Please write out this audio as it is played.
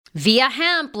Via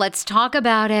Hemp, let's talk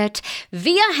about it.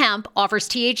 Via Hemp offers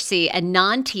THC and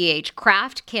non-TH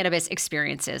craft cannabis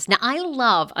experiences. Now, I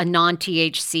love a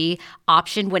non-THC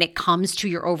option when it comes to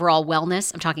your overall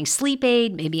wellness. I'm talking sleep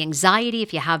aid, maybe anxiety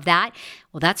if you have that.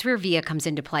 Well, that's where Via comes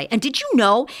into play. And did you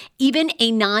know even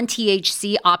a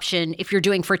non-THC option, if you're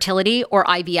doing fertility or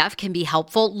IVF, can be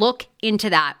helpful? Look into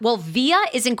that. Well, Via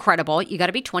is incredible. You got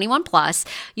to be 21 plus.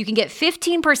 You can get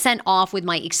 15% off with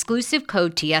my exclusive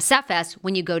code TSFS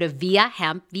when you go to Via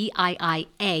Hemp,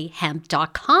 VIIA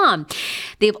hemp.com.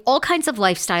 They have all kinds of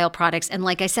lifestyle products. And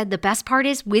like I said, the best part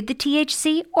is with the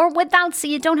THC or without, so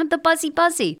you don't have the buzzy.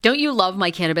 Don't you love my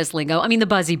cannabis lingo? I mean, the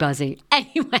buzzy.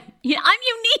 Anyway, I'm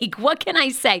unique. What can I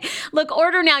say? Look,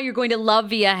 order now. You're going to love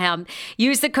Via Hemp.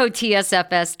 Use the code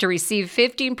TSFS to receive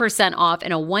 15% off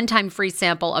and a one-time free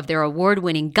sample of their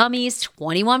award-winning gummies,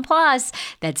 21 plus.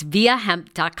 That's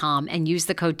viahemp.com, and use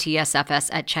the code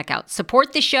TSFS at checkout.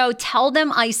 Support the show. Tell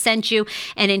them I sent you,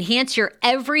 and enhance your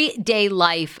everyday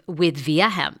life with Via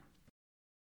Hemp.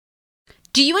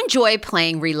 Do you enjoy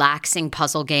playing relaxing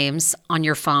puzzle games on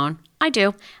your phone? I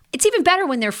do. It's even better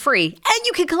when they're free, and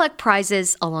you can collect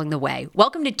prizes along the way.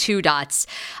 Welcome to Two Dots.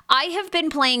 I have been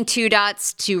playing Two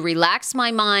Dots to relax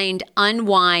my mind,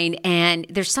 unwind, and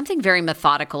there's something very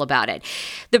methodical about it.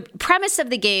 The premise of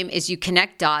the game is you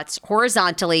connect dots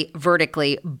horizontally,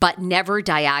 vertically, but never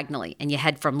diagonally, and you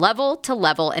head from level to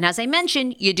level. And as I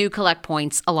mentioned, you do collect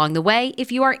points along the way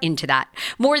if you are into that.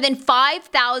 More than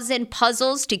 5,000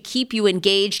 puzzles to keep you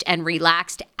engaged and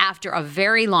relaxed after a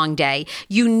very long day.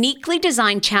 Uniquely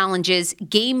designed challenges,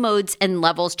 game modes, and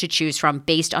levels to choose from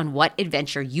based on what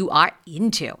adventure you are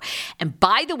into. And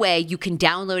by the way, you can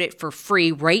download it for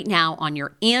free right now on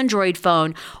your Android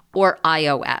phone or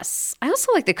iOS. I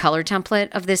also like the color template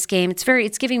of this game.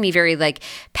 It's giving me very like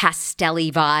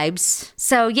pastel-y vibes.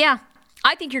 So yeah,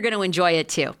 I think you're going to enjoy it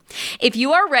too. If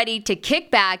you are ready to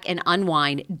kick back and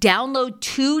unwind, download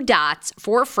Two Dots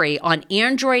for free on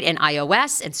Android and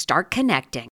iOS and start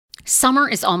connecting. Summer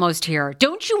is almost here.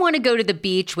 Don't you want to go to the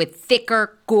beach with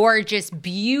thicker, gorgeous,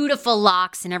 beautiful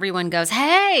locks and everyone goes,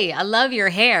 "Hey, I love your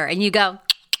hair." And you go,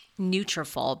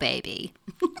 "Nutrafol, baby."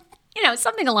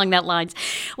 Something along that lines.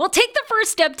 Well, take the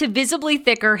first step to visibly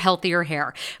thicker, healthier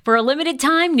hair. For a limited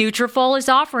time, Nutrafol is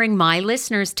offering my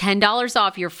listeners $10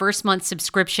 off your first month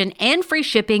subscription and free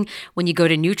shipping when you go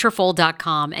to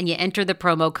Nutrafol.com and you enter the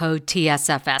promo code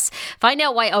TSFS. Find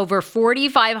out why over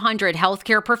 4,500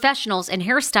 healthcare professionals and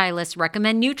hairstylists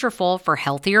recommend Nutrafol for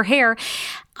healthier hair.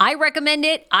 I recommend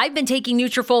it. I've been taking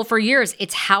Nutrafol for years.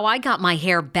 It's how I got my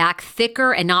hair back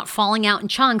thicker and not falling out in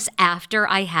chunks after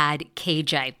I had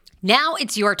KJ. Now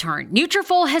it's your turn.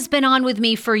 Nutrafol has been on with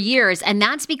me for years, and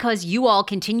that's because you all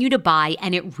continue to buy,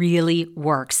 and it really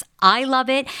works. I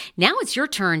love it. Now it's your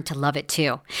turn to love it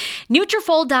too.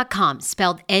 Nutrafol.com,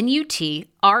 spelled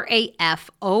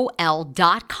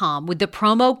Nutrafol.com with the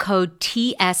promo code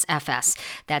TSFS.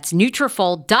 That's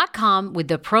Nutrafol.com with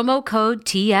the promo code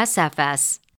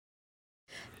TSFS.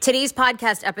 Today's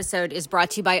podcast episode is brought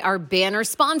to you by our banner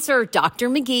sponsor, Dr.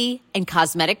 McGee and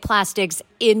Cosmetic Plastics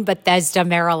in Bethesda,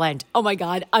 Maryland. Oh my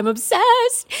God, I'm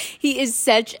obsessed. He is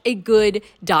such a good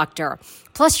doctor.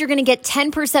 Plus, you're going to get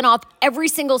 10% off every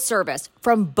single service,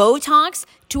 from Botox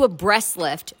to a breast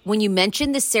lift, when you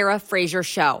mention the Sarah Fraser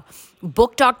Show.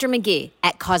 Book Dr. McGee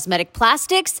at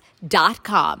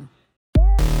cosmeticplastics.com.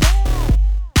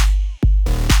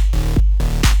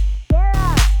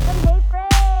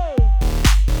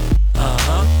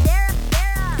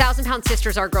 1,000-pound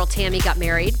sisters, our girl Tammy got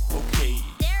married. Okay.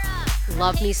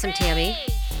 Love me some Tammy.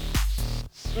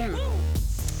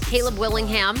 Caleb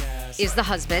Willingham is the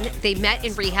husband. They met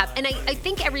in rehab. And I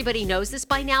think everybody knows this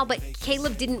by now, but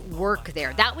Caleb didn't work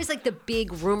there. That was like the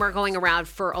big rumor going around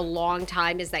for a long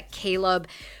time, is that Caleb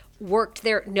worked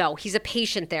there. No, he's a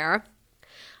patient there.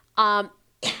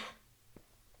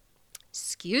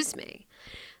 Excuse me.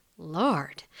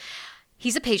 Lord.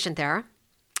 He's a patient there.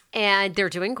 And they're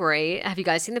doing great. Have you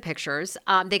guys seen the pictures?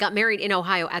 They got married in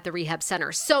Ohio at the rehab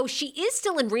center. So she is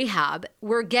still in rehab.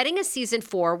 We're getting a season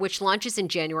 4, which launches in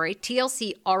January.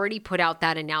 TLC already put out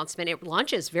that announcement. It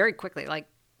launches very quickly, like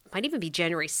might even be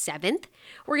January 7th.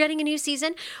 We're getting a new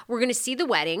season. We're going to see the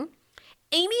wedding.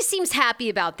 Amy seems happy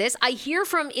about this. I hear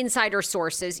from insider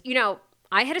sources,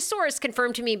 I had a source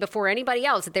confirm to me before anybody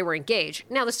else that they were engaged.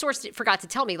 Now, the source forgot to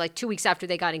tell me, like 2 weeks after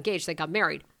they got engaged, they got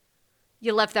married.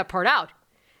 You left that part out.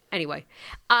 Anyway,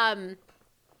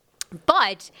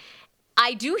 but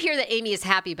I do hear that Amy is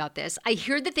happy about this. I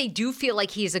hear that they do feel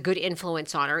like he's a good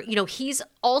influence on her. He's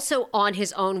also on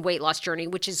his own weight loss journey,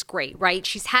 which is great, right?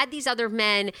 She's had these other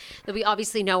men that we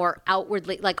obviously know are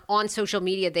outwardly, like on social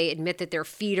media, they admit that they're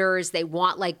feeders. They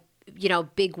want like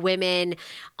big women,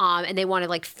 and they want to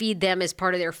like feed them as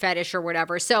part of their fetish or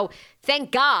whatever. So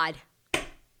thank God,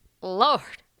 Lord,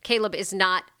 Caleb is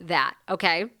not that.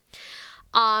 Okay.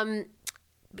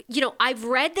 I've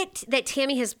read that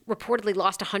Tammy has reportedly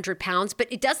lost 100 pounds, but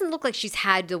it doesn't look like she's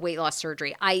had the weight loss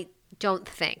surgery. I don't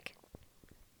think.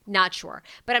 Not sure.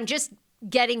 But I'm just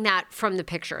getting that from the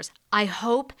pictures. I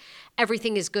hope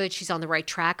everything is good. She's on the right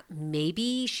track.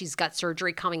 Maybe she's got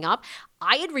surgery coming up.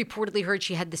 I had reportedly heard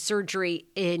she had the surgery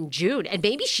in June, and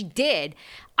maybe she did.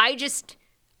 I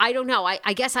don't know.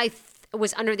 I guess I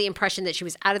was under the impression that she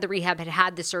was out of the rehab,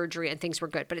 had the surgery, and things were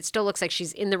good. But it still looks like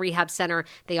she's in the rehab center.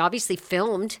 They obviously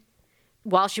filmed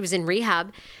while she was in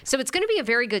rehab. So it's going to be a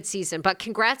very good season. But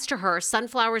congrats to her.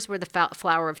 Sunflowers were the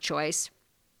flower of choice.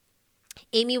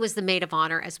 Amy was the maid of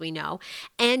honor, as we know.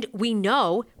 And we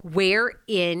know where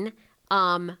in,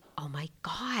 oh my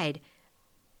God.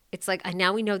 It's like,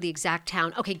 now we know the exact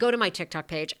town. Okay, go to my TikTok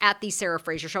page, at the Sarah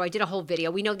Fraser Show. I did a whole video.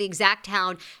 We know the exact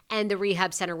town and the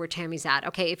rehab center where Tammy's at.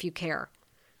 Okay, if you care.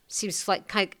 Seems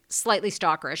slightly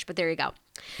stalkerish, but there you go.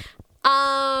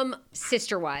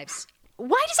 Sister Wives.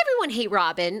 Why does everyone hate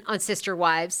Robin on Sister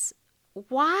Wives?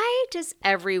 Why does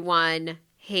everyone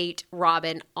hate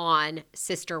Robin on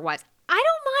Sister Wives? I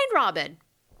don't mind Robin.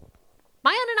 Am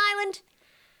I on an island?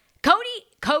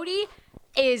 Cody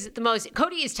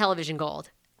is television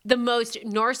gold. The most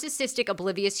narcissistic,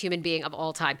 oblivious human being of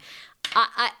all time.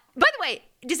 By the way,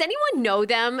 does anyone know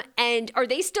them? And are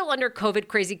they still under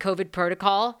crazy COVID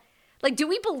protocol? Like, do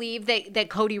we believe that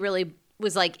Cody really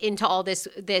was like into all this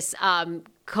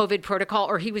COVID protocol,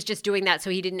 or he was just doing that so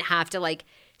he didn't have to like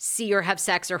see or have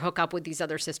sex or hook up with these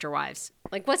other sister wives?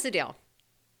 Like, what's the deal?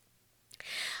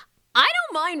 I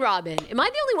don't mind Robin. Am I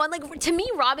the only one? Like, to me,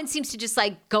 Robin seems to just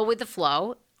like go with the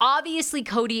flow. Obviously,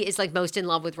 Cody is like most in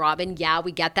love with Robin. Yeah,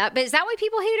 we get that. But is that why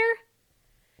people hate her?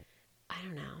 I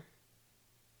don't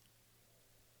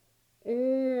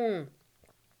know.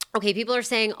 Okay, people are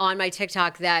saying on my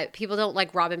TikTok that people don't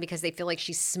like Robin because they feel like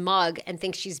she's smug and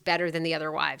think she's better than the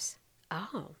other wives.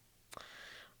 Oh,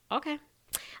 okay.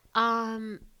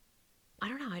 I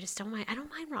don't know. I just don't mind. I don't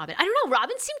mind Robin. I don't know.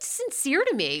 Robin seemed sincere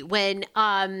to me when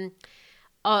oh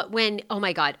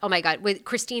my God, when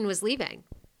Christine was leaving.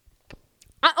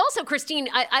 Also, Christine,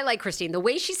 I like Christine. The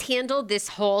way she's handled this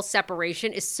whole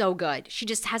separation is so good. She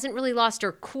just hasn't really lost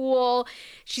her cool.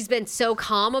 She's been so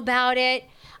calm about it.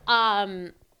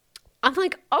 I'm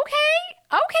like,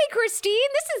 okay, Christine,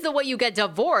 this is the way you get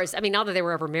divorced. I mean, not that they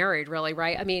were ever married, really,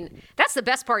 right? I mean, that's the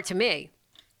best part to me.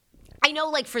 I know,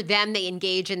 like, for them, they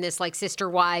engage in this, like, sister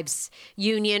wives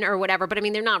union or whatever, but I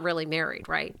mean, they're not really married,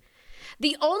 right?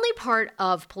 The only part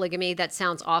of polygamy that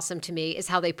sounds awesome to me is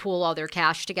how they pool all their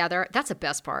cash together. That's the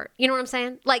best part. You know what I'm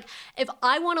saying? Like, if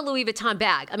I want a Louis Vuitton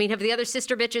bag, I mean, have the other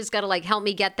sister bitches got to, like, help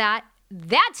me get that?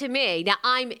 That, to me, now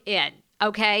I'm in,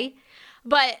 okay?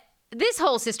 But this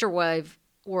whole sister wife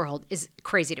world is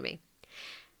crazy to me.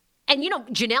 And,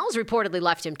 Janelle's reportedly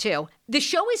left him too. The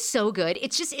show is so good.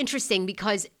 It's just interesting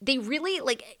because they really,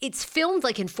 like, it's filmed,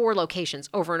 like, in 4 locations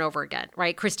over and over again,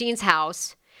 right? Christine's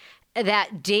house,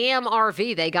 that damn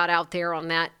RV they got out there on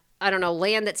that, I don't know,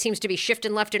 land that seems to be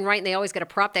shifting left and right, and they always got to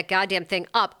prop that goddamn thing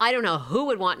up. I don't know who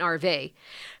would want an RV.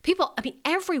 People, I mean,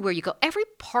 everywhere you go, every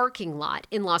parking lot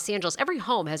in Los Angeles, every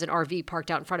home has an RV parked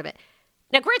out in front of it.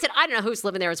 Now, granted, I don't know who's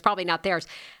living there. It's probably not theirs.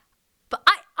 But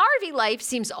RV life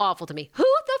seems awful to me. Who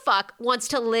the fuck wants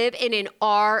to live in an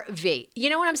RV? You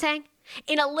know what I'm saying?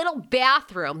 In a little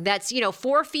bathroom that's,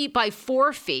 4 feet by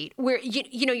 4 feet where,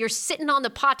 you're sitting on the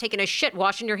pot taking a shit,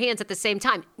 washing your hands at the same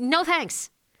time. No thanks.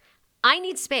 I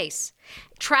need space.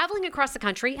 Traveling across the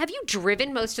country, have you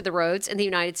driven most of the roads in the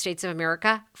United States of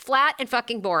America? Flat and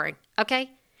fucking boring,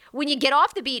 okay? When you get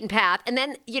off the beaten path and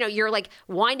then, you're like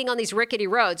winding on these rickety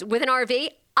roads with an RV,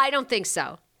 I don't think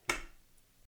so.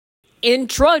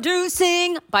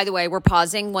 Introducing, by the way, we're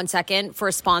pausing 1 second for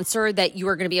a sponsor that you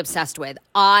are going to be obsessed with.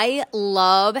 I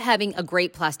love having a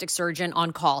great plastic surgeon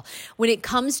on call. When it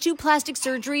comes to plastic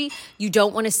surgery, you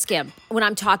don't want to skimp. When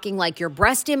I'm talking like your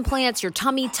breast implants, your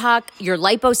tummy tuck, your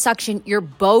liposuction, your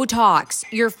Botox,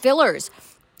 your fillers,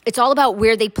 it's all about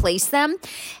where they place them.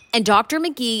 And Dr.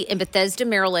 McGee in Bethesda,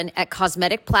 Maryland at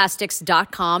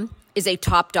cosmeticplastics.com is a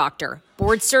top doctor.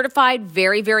 Board certified,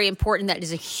 very, very important. That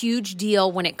is a huge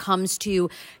deal when it comes to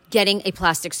getting a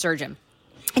plastic surgeon.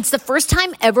 It's the first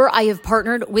time ever I have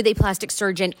partnered with a plastic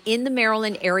surgeon in the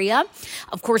Maryland area.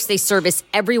 Of course, they service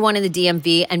everyone in the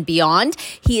DMV and beyond.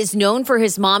 He is known for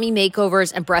his mommy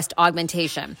makeovers and breast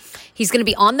augmentation. He's going to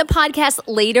be on the podcast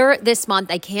later this month.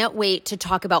 I can't wait to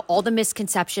talk about all the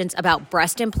misconceptions about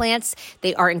breast implants.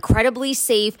 They are incredibly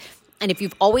safe. And if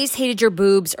you've always hated your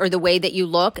boobs or the way that you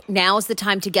look, now's the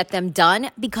time to get them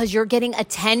done because you're getting a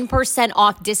 10%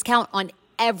 off discount on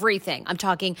everything. I'm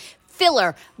talking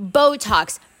filler,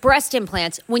 Botox, breast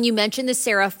implants when you mention the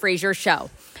Sarah Fraser Show.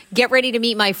 Get ready to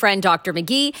meet my friend Dr.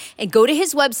 McGee and go to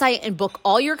his website and book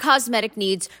all your cosmetic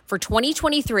needs for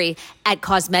 2023 at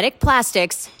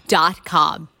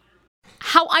cosmeticplastics.com.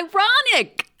 How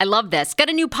ironic. I love this. Got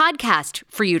a new podcast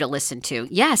for you to listen to.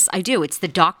 Yes, I do. It's the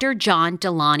Dr. John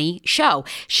Delaney Show.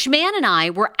 Schman and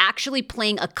I were actually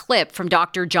playing a clip from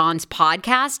Dr. John's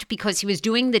podcast because he was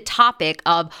doing the topic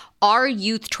of are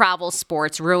youth travel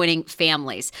sports ruining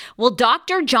families? Well,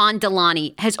 Dr. John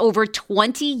Delaney has over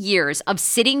 20 years of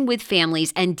sitting with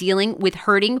families and dealing with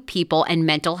hurting people and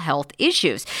mental health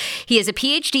issues. He has a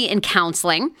PhD in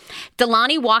counseling.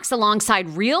 Delaney walks alongside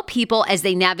real people as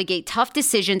they navigate tough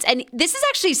decisions. And this is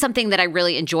actually something that I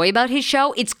really enjoy about his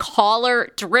show. It's caller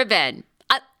driven.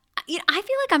 I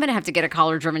feel like I'm going to have to get a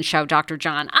caller-driven show, Dr.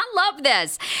 John. I love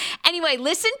this. Anyway,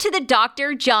 listen to the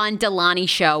Dr. John Delaney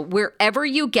Show wherever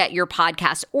you get your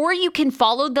podcast, or you can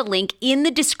follow the link in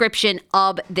the description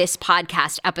of this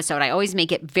podcast episode. I always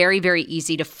make it very, very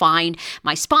easy to find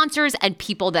my sponsors and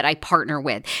people that I partner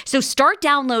with. So start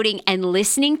downloading and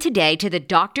listening today to the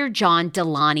Dr. John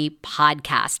Delaney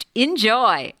podcast.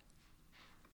 Enjoy.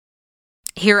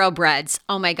 Hero breads.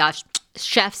 Oh my gosh.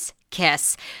 Chef's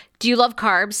kiss. Do you love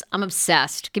carbs? I'm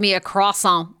obsessed. Give me a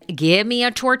croissant. Give me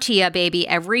a tortilla, baby,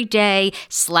 every day,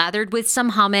 slathered with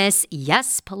some hummus.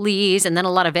 Yes, please. And then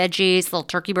a lot of veggies, a little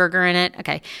turkey burger in it.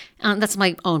 Okay. That's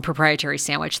my own proprietary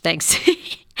sandwich. Thanks.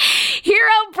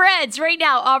 Hero Breads right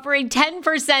now offering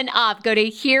 10% off. Go to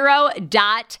hero.co.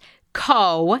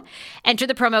 Enter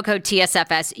the promo code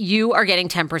TSFS. You are getting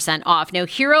 10% off. Now,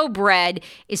 Hero Bread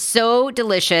is so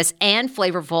delicious and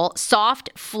flavorful, soft,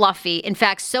 fluffy. In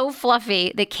fact, so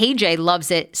fluffy that KJ loves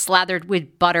it slathered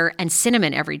with butter and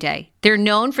cinnamon every day. They're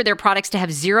known for their products to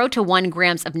have 0 to 1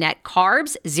 grams of net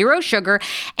carbs, 0 sugar,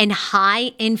 and high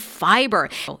in fiber.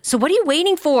 So what are you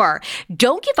waiting for?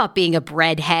 Don't give up being a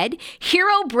breadhead.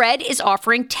 Hero Bread is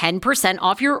offering 10%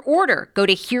 off your order. Go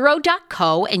to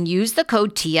hero.co and use the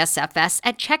code TSFS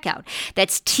at checkout.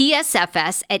 That's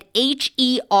TSFS at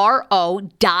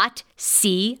HERO.CO.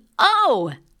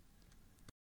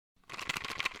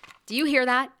 Do you hear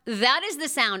that? That is the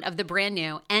sound of the brand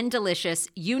new and delicious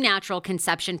Eu Natural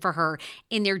Conception for Her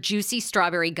in their juicy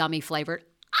strawberry gummy flavor.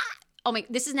 Oh my,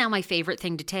 this is now my favorite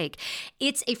thing to take.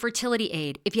 It's a fertility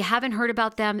aid. If you haven't heard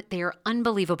about them, they are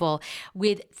unbelievable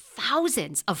with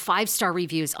thousands of 5-star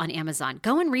reviews on Amazon.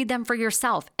 Go and read them for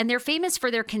yourself. And they're famous for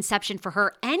their Conception for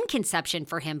Her and Conception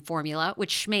for Him formula,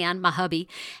 which Schman, my hubby,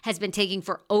 has been taking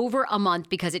for over a month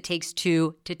because it takes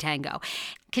 2 to tango.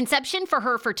 Conception for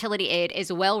Her fertility aid is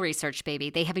well-researched, baby.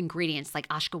 They have ingredients like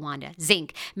ashwagandha,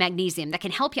 zinc, magnesium that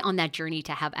can help you on that journey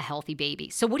to have a healthy baby.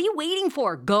 So what are you waiting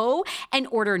for? Go and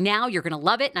order now. You're going to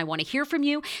love it, and I want to hear from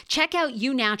you. Check out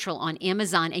Eu Natural on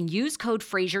Amazon and use code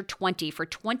Fraser20 for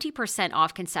 20%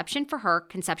 off Conception for Her,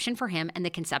 Conception for Him, and the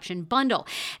Conception Bundle.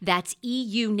 That's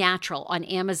EU Natural on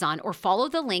Amazon, or follow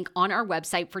the link on our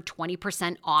website for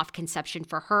 20% off Conception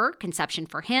for Her, Conception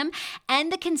for Him,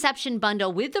 and the Conception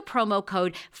Bundle with the promo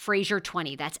code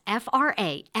Fraser20. That's Fraser,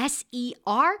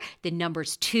 the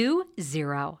numbers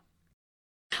 20.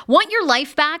 Want your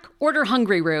life back? Order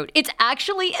Hungry Root. It's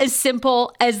actually as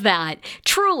simple as that.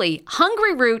 Truly,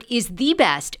 Hungry Root is the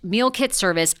best meal kit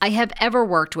service I have ever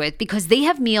worked with because they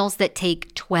have meals that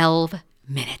take 12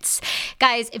 minutes.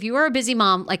 Guys, if you are a busy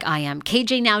mom like I am,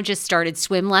 KJ now just started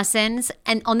swim lessons.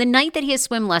 And on the night that he has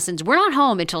swim lessons, we're not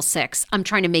home until 6. I'm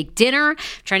trying to make dinner,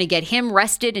 trying to get him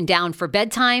rested and down for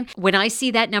bedtime. When I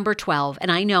see that number 12,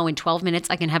 and I know in 12 minutes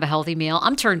I can have a healthy meal,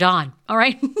 I'm turned on. All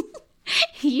right.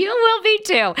 You will be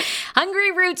too.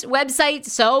 Hungry Root's website,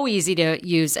 so easy to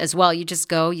use as well. You just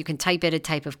go, you can type in a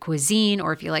type of cuisine,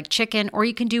 or if you like chicken, or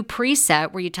you can do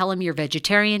preset where you tell them you're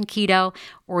vegetarian, keto,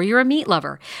 or you're a meat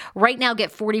lover. Right now,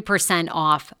 get 40%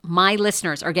 off. My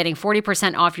listeners are getting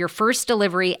 40% off your first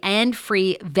delivery and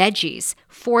free veggies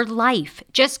for life.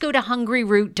 Just go to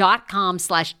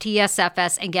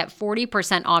hungryroot.com/TSFS and get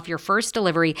 40% off your first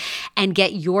delivery and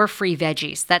get your free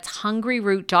veggies. That's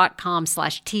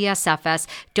hungryroot.com/TSFS.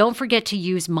 Don't forget to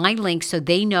use my link so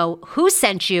they know who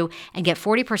sent you and get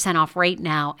 40% off right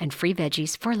now and free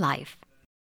veggies for life.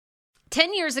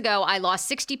 10 years ago, I lost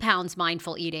 60 pounds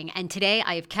mindful eating, and today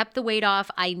I have kept the weight off.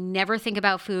 I never think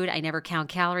about food. I never count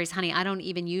calories. Honey, I don't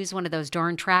even use one of those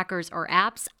darn trackers or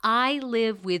apps. I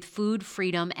live with food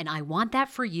freedom, and I want that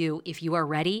for you if you are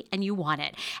ready and you want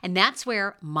it. And that's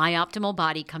where My Optimal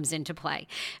Body comes into play.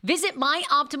 Visit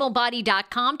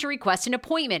myoptimalbody.com to request an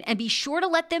appointment, and be sure to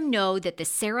let them know that the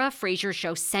Sarah Fraser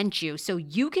Show sent you so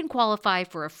you can qualify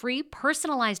for a free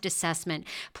personalized assessment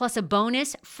plus a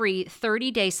bonus free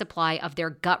 30-day supply of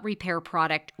their gut repair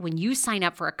product when you sign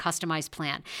up for a customized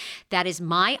plan. That is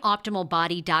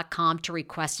myoptimalbody.com to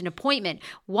request an appointment.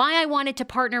 Why I wanted to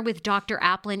partner with Dr.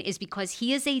 Applin is because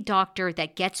he is a doctor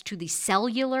that gets to the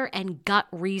cellular and gut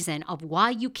reason of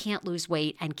why you can't lose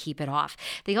weight and keep it off.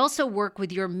 They also work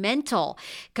with your mental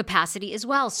capacity as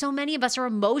well. So many of us are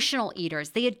emotional eaters.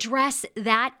 They address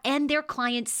that, and their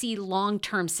clients see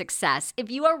long-term success. If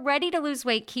you are ready to lose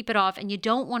weight, keep it off, and you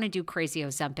don't want to do crazy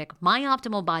Ozempic,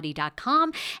 myoptimalbody.com,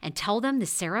 and tell them the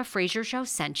Sarah Fraser Show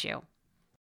sent you.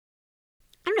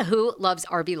 I don't know who loves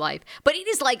RV Life, but it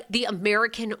is like the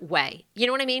American way. You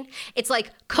know what I mean? It's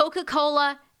like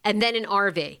Coca-Cola and then an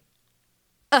RV.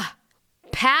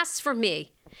 Pass for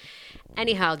me.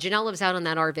 Anyhow, Janelle lives out on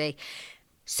that RV.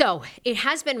 So it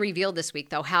has been revealed this week,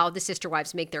 though, how the Sister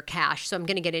Wives make their cash. So I'm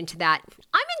going to get into that.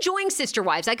 I'm enjoying Sister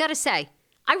Wives, I got to say.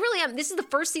 I really am. This is the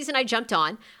first season I jumped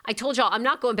on. I told y'all I'm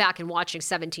not going back and watching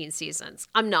 17 seasons.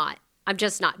 I'm not. I'm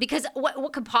just not. Because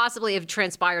what could possibly have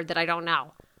transpired that I don't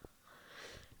know?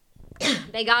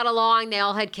 They got along. They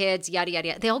all had kids. Yada, yada,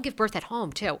 yada. They all give birth at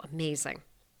home, too. Amazing.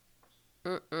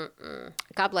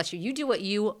 God bless you. You do what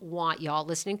you want, y'all.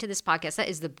 Listening to this podcast, that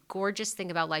is the gorgeous thing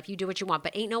about life. You do what you want.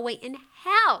 But ain't no way in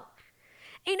hell.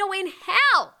 Ain't no way in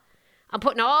hell I'm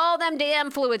putting all them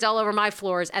damn fluids all over my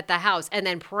floors at the house and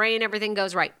then praying everything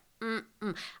goes right.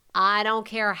 I don't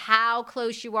care how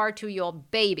close you are to your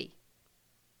baby.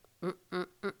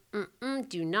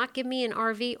 Do not give me an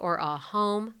RV or a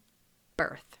home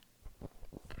birth.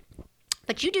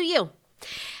 But you do you.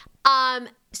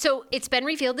 So it's been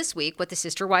revealed this week what the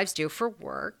Sister Wives do for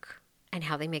work and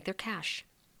how they make their cash.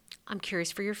 I'm curious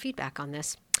for your feedback on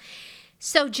this.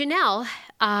 So Janelle,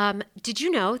 did you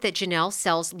know that Janelle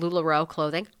sells LuLaRoe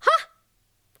clothing? Huh?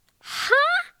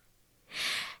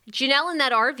 Janelle in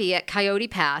that RV at Coyote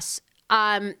Pass.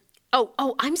 I'm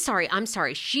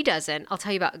sorry. She doesn't. I'll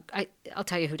tell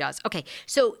you who does. Okay.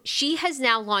 So she has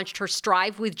now launched her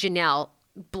Strive with Janelle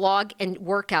blog and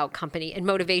workout company and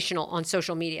motivational on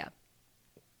social media.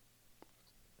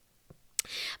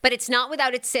 But it's not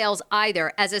without its sales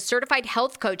either. As a certified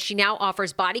health coach, she now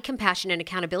offers body compassion and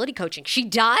accountability coaching. She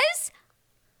does?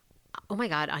 Oh my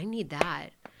God, I need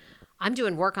that. I'm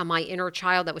doing work on my inner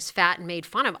child that was fat and made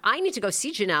fun of. I need to go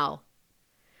see Janelle.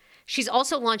 She's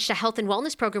also launched a health and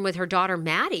wellness program with her daughter,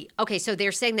 Maddie. Okay, so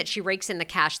they're saying that she rakes in the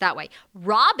cash that way.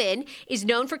 Robin is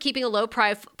known for keeping a low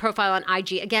profile on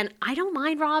IG. Again, I don't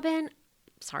mind Robin.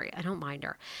 Sorry, I don't mind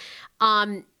her.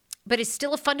 But it's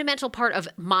still a fundamental part of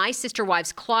My Sister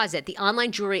Wives Closet. The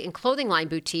online jewelry and clothing line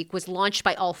boutique was launched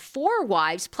by all 4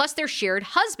 wives plus their shared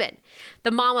husband. The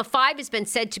mom of 5 has been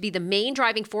said to be the main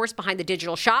driving force behind the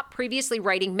digital shop, previously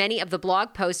writing many of the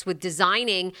blog posts with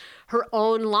designing her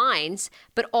own lines,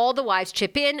 but all the wives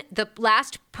chip in. They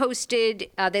last posted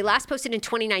in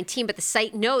 2019, but the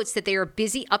site notes that they are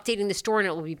busy updating the store and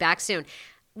it will be back soon.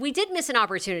 We did miss an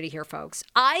opportunity here, folks.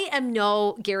 I am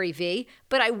no Gary V,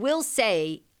 but I will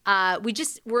say,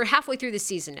 we're halfway through the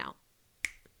season now.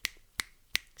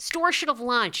 Store should have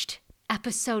launched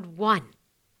episode 1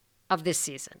 of this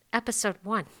season. Episode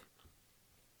 1.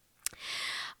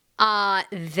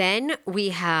 Then we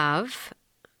have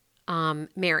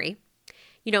Mary.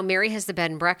 You know, Mary has the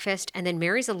bed and breakfast, and then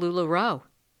Mary's a LuLaRoe.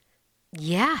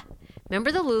 Yeah.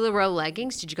 Remember the LuLaRoe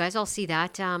leggings? Did you guys all see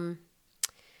that?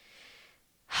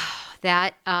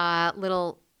 That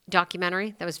little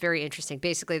documentary? That was very interesting.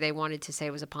 Basically, they wanted to say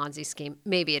it was a Ponzi scheme.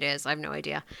 Maybe it is. I have no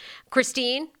idea.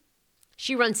 Christine,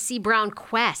 she runs C. Brown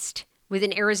Quest with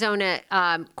an Arizona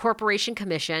corporation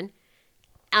commission.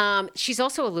 She's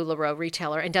also a LuLaRoe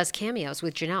retailer and does cameos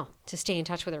with Janelle to stay in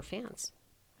touch with her fans.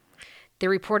 They're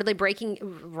reportedly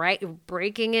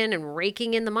breaking in and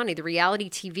raking in the money. The reality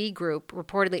TV group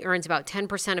reportedly earns about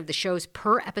 10% of the show's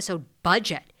per episode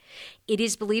budget. It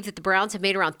is believed that the Browns have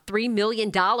made around $3 million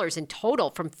in total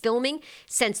from filming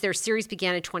since their series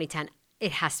began in 2010.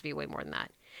 It has to be way more than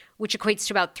that, which equates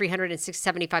to about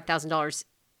 $375,000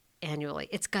 annually.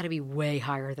 It's got to be way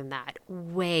higher than that.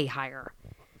 Way higher.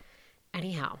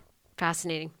 Anyhow,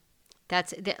 fascinating.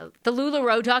 That's the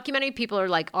LuLaRoe documentary. People are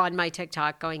like on my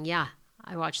TikTok going, yeah,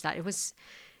 I watched that. It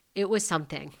was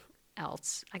something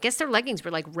else. I guess their leggings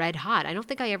were like red hot. I don't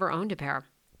think I ever owned a pair.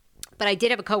 But I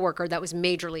did have a coworker that was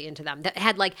majorly into them, that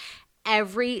had like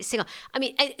every single,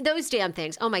 those damn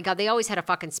things. Oh my God, they always had a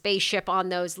fucking spaceship on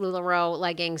those LuLaRoe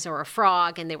leggings or a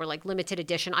frog, and they were like limited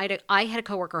edition. I had a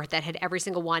coworker that had every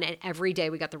single one, and every day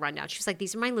we got the rundown. She was like,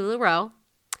 these are my LuLaRoe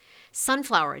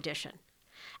Sunflower Edition.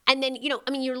 And then,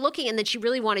 you're looking, and then she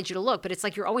really wanted you to look, but it's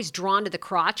like you're always drawn to the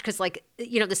crotch because, like,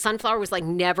 the sunflower was like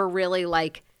never really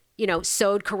like,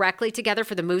 sewed correctly together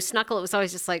for the moose knuckle. It was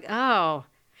always just like, oh,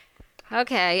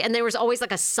 okay. And there was always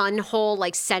like a sun hole,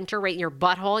 like center right in your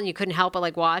butthole, and you couldn't help but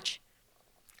like watch.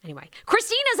 Anyway,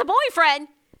 Christina's a boyfriend.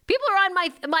 People are on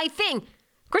my thing.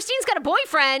 Christine's got a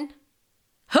boyfriend.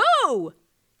 Who?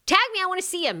 Tag me. I want to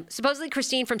see him. Supposedly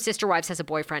Christine from Sister Wives has a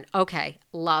boyfriend. Okay.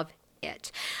 Love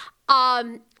it.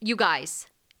 You guys,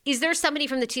 is there somebody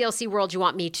from the TLC world you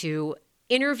want me to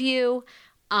interview?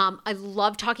 I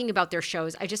love talking about their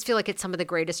shows. I just feel like it's some of the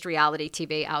greatest reality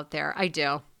TV out there. I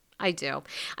do.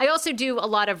 I also do a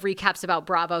lot of recaps about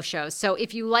Bravo shows. So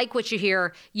if you like what you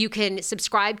hear, you can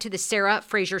subscribe to the Sarah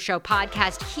Fraser Show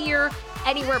podcast here,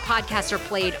 anywhere podcasts are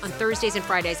played. On Thursdays and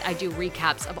Fridays, I do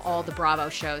recaps of all the Bravo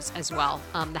shows as well,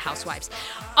 the Housewives.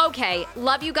 Okay,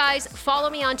 love you guys. Follow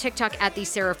me on TikTok at the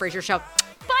Sarah Fraser Show.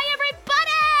 Bye,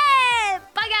 everybody.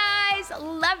 Bye, guys.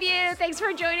 Love you. Thanks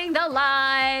for joining the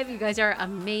live. You guys are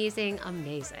amazing,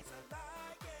 amazing.